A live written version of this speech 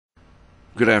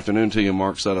Good afternoon to you,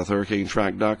 Mark Sudduth,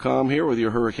 HurricaneTrack.com, here with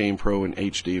your Hurricane Pro and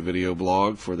HD video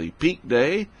blog for the peak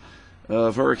day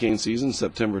of hurricane season,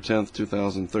 September 10th,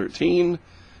 2013.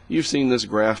 You've seen this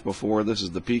graph before. This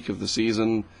is the peak of the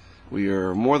season. We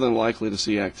are more than likely to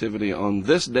see activity on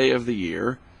this day of the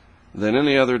year than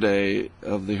any other day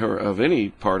of any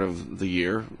part of the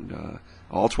year,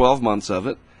 all 12 months of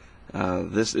it.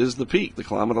 This is the peak, the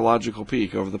climatological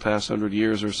peak over the past 100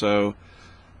 years or so.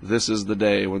 This is the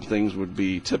day when things would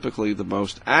be typically the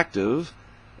most active,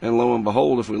 and lo and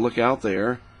behold, if we look out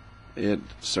there, it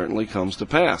certainly comes to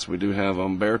pass. We do have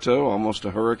Umberto, almost a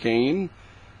hurricane,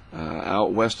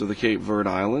 out west of the Cape Verde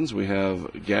Islands. We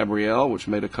have Gabrielle, which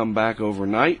made a comeback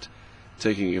overnight,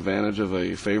 taking advantage of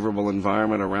a favorable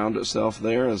environment around itself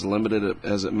there, as limited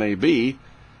as it may be.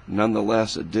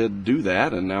 Nonetheless, it did do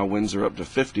that, and now winds are up to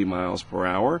 50 miles per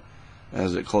hour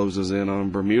as it closes in on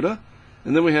Bermuda.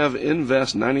 And then we have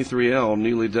Invest 93L,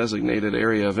 newly designated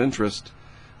area of interest.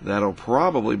 That'll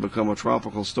probably become a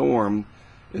tropical storm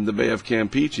in the Bay of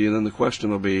Campeche. And then the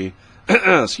question will be,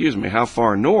 excuse me, how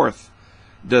far north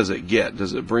does it get?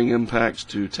 Does it bring impacts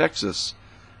to Texas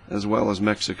as well as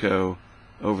Mexico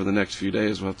over the next few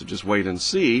days? We'll have to just wait and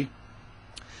see.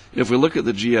 If we look at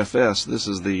the GFS, this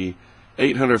is the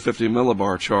 850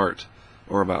 millibar chart,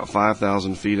 or about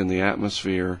 5,000 feet in the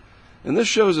atmosphere. And this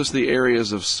shows us the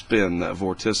areas of spin, that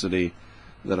vorticity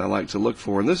that I like to look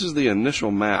for. And this is the initial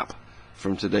map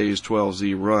from today's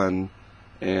 12Z run.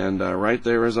 And right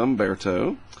there is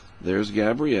Umberto. There's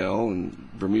Gabrielle, and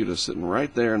Bermuda sitting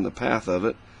right there in the path of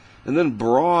it. And then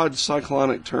broad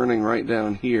cyclonic turning right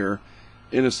down here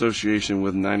in association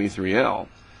with 93L.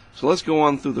 So let's go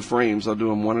on through the frames. I'll do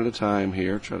them one at a time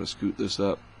here. Try to scoot this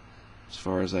up as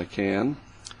far as I can.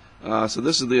 So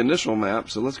this is the initial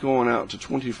map, so let's go on out to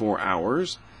 24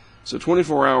 hours. So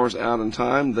 24 hours out in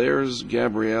time, there's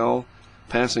Gabrielle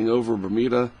passing over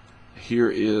Bermuda.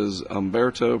 Here is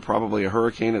Umberto, probably a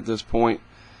hurricane at this point.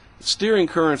 Steering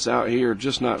currents out here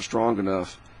just not strong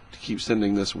enough to keep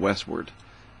sending this westward.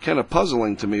 Kind of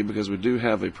puzzling to me because we do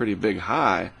have a pretty big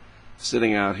high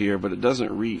sitting out here, but it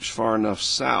doesn't reach far enough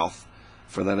south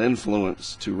for that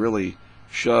influence to really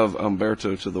shove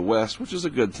Umberto to the west, which is a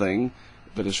good thing.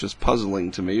 But it's just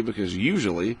puzzling to me because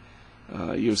usually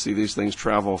you'll see these things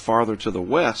travel farther to the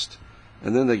west,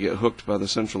 and then they get hooked by the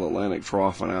central Atlantic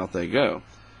trough, and out they go.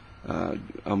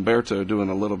 Umberto doing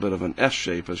a little bit of an S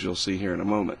shape, as you'll see here in a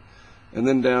moment. And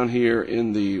then down here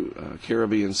in the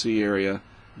Caribbean Sea area,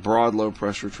 broad low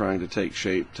pressure trying to take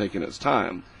shape, taking its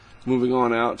time. Moving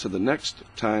on out to the next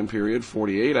time period,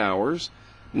 48 hours.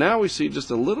 Now we see just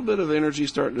a little bit of energy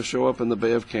starting to show up in the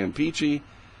Bay of Campeche.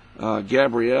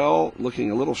 Gabrielle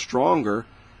looking a little stronger,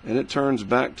 and it turns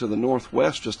back to the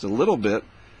northwest just a little bit.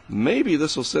 Maybe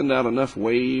this will send out enough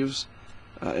waves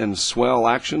and swell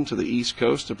action to the east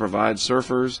coast to provide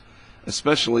surfers,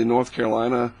 especially North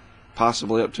Carolina,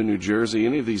 possibly up to New Jersey.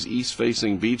 Any of these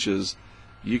east-facing beaches,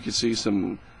 you could see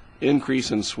some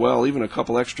increase in swell. Even a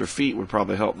couple extra feet would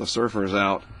probably help the surfers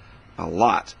out a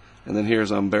lot. And then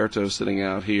here's Umberto sitting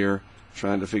out here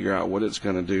trying to figure out what it's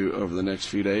going to do over the next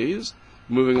few days.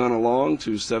 Moving on along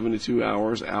to 72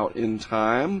 hours out in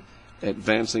time,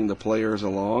 advancing the players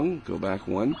along. Go back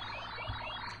one.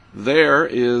 There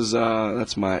is,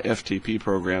 that's my FTP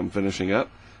program finishing up.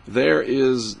 There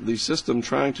is the system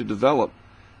trying to develop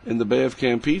in the Bay of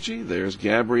Campeche. There's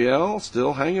Gabrielle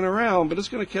still hanging around, but it's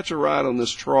going to catch a ride on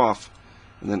this trough,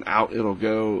 and then out it'll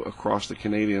go across the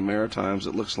Canadian Maritimes,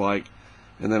 it looks like.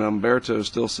 And then Umberto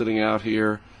still sitting out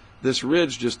here. This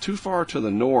ridge just too far to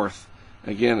the north.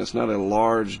 Again, it's not a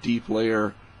large, deep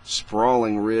layer,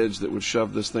 sprawling ridge that would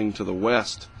shove this thing to the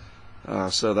west.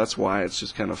 So that's why it's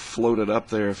just kind of floated up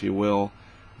there, if you will.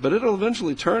 But it'll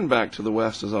eventually turn back to the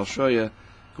west, as I'll show you,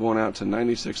 going out to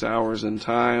 96 hours in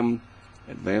time,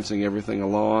 advancing everything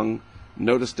along.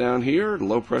 Notice down here,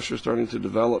 low pressure starting to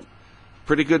develop.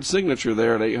 Pretty good signature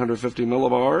there at 850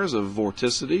 millibars of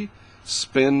vorticity,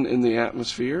 spin in the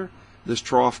atmosphere. This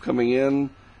trough coming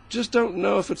in. Just don't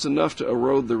know if it's enough to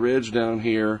erode the ridge down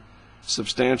here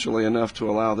substantially enough to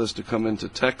allow this to come into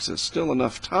Texas. Still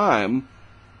enough time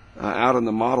out in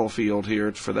the model field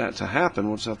here for that to happen.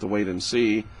 We'll just have to wait and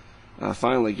see.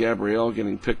 Finally, Gabrielle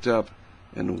getting picked up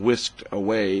and whisked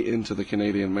away into the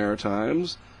Canadian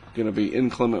Maritimes. Going to be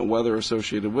inclement weather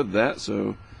associated with that,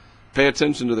 so pay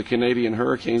attention to the Canadian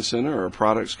Hurricane Center or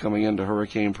products coming into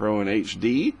Hurricane Pro and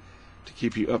HD to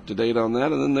keep you up to date on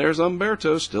that. And then there's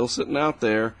Umberto still sitting out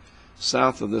there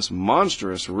south of this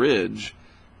monstrous ridge,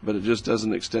 but it just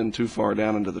doesn't extend too far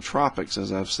down into the tropics,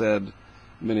 as I've said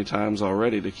many times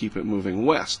already, to keep it moving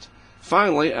west.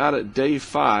 Finally, out at day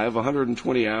 5,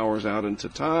 120 hours out into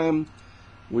time,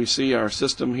 we see our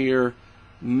system here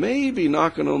maybe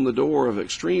knocking on the door of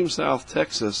extreme South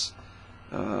Texas,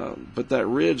 but that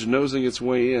ridge nosing its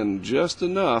way in just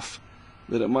enough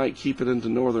that it might keep it into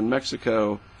northern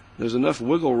Mexico. There's enough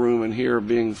wiggle room in here,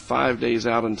 being 5 days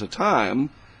out into time,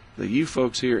 that you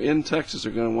folks here in Texas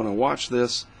are going to want to watch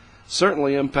this.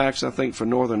 Certainly impacts, I think, for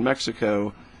northern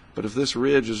Mexico, but if this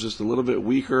ridge is just a little bit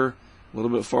weaker, a little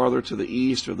bit farther to the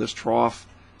east, or this trough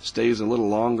stays a little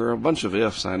longer, a bunch of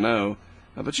ifs, I know,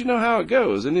 but you know how it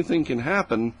goes. Anything can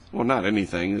happen. Well, not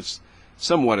anything. It's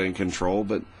somewhat in control,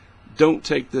 but don't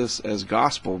take this as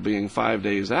gospel being 5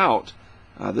 days out.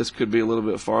 This could be a little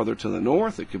bit farther to the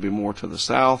north. It could be more to the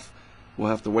south. We'll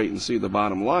have to wait and see the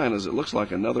bottom line, as it looks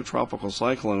like another tropical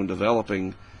cyclone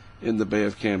developing in the Bay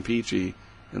of Campeche.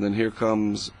 And then here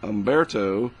comes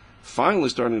Umberto, finally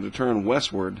starting to turn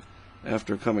westward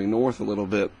after coming north a little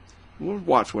bit. We'll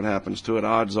watch what happens to it.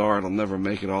 Odds are it'll never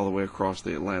make it all the way across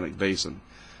the Atlantic Basin.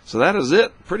 So that is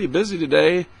it. Pretty busy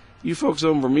today. You folks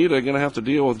over in Bermuda are going to have to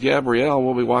deal with Gabrielle.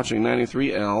 We'll be watching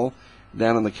 93L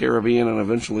down in the Caribbean and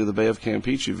eventually the Bay of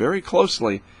Campeche very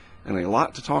closely, and a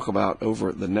lot to talk about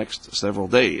over the next several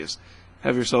days.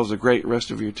 Have yourselves a great rest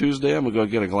of your Tuesday. I'm going to go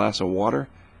get a glass of water,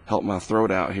 help my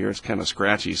throat out here. It's kind of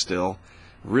scratchy still.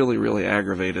 Really, really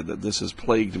aggravated that this has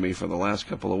plagued me for the last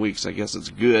couple of weeks. I guess it's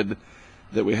good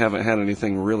that we haven't had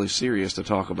anything really serious to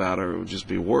talk about, or it would just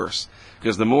be worse.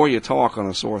 Because the more you talk on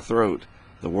a sore throat,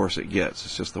 the worse it gets.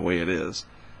 It's just the way it is.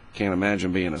 Can't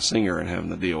imagine being a singer and having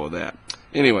to deal with that.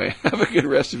 Anyway, have a good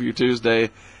rest of your Tuesday.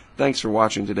 Thanks for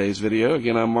watching today's video.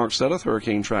 Again, I'm Mark Sept,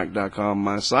 HurricaneTrack.com,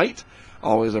 my site.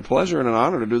 Always a pleasure and an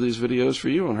honor to do these videos for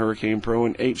you on Hurricane Pro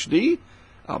in HD.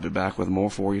 I'll be back with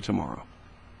more for you tomorrow.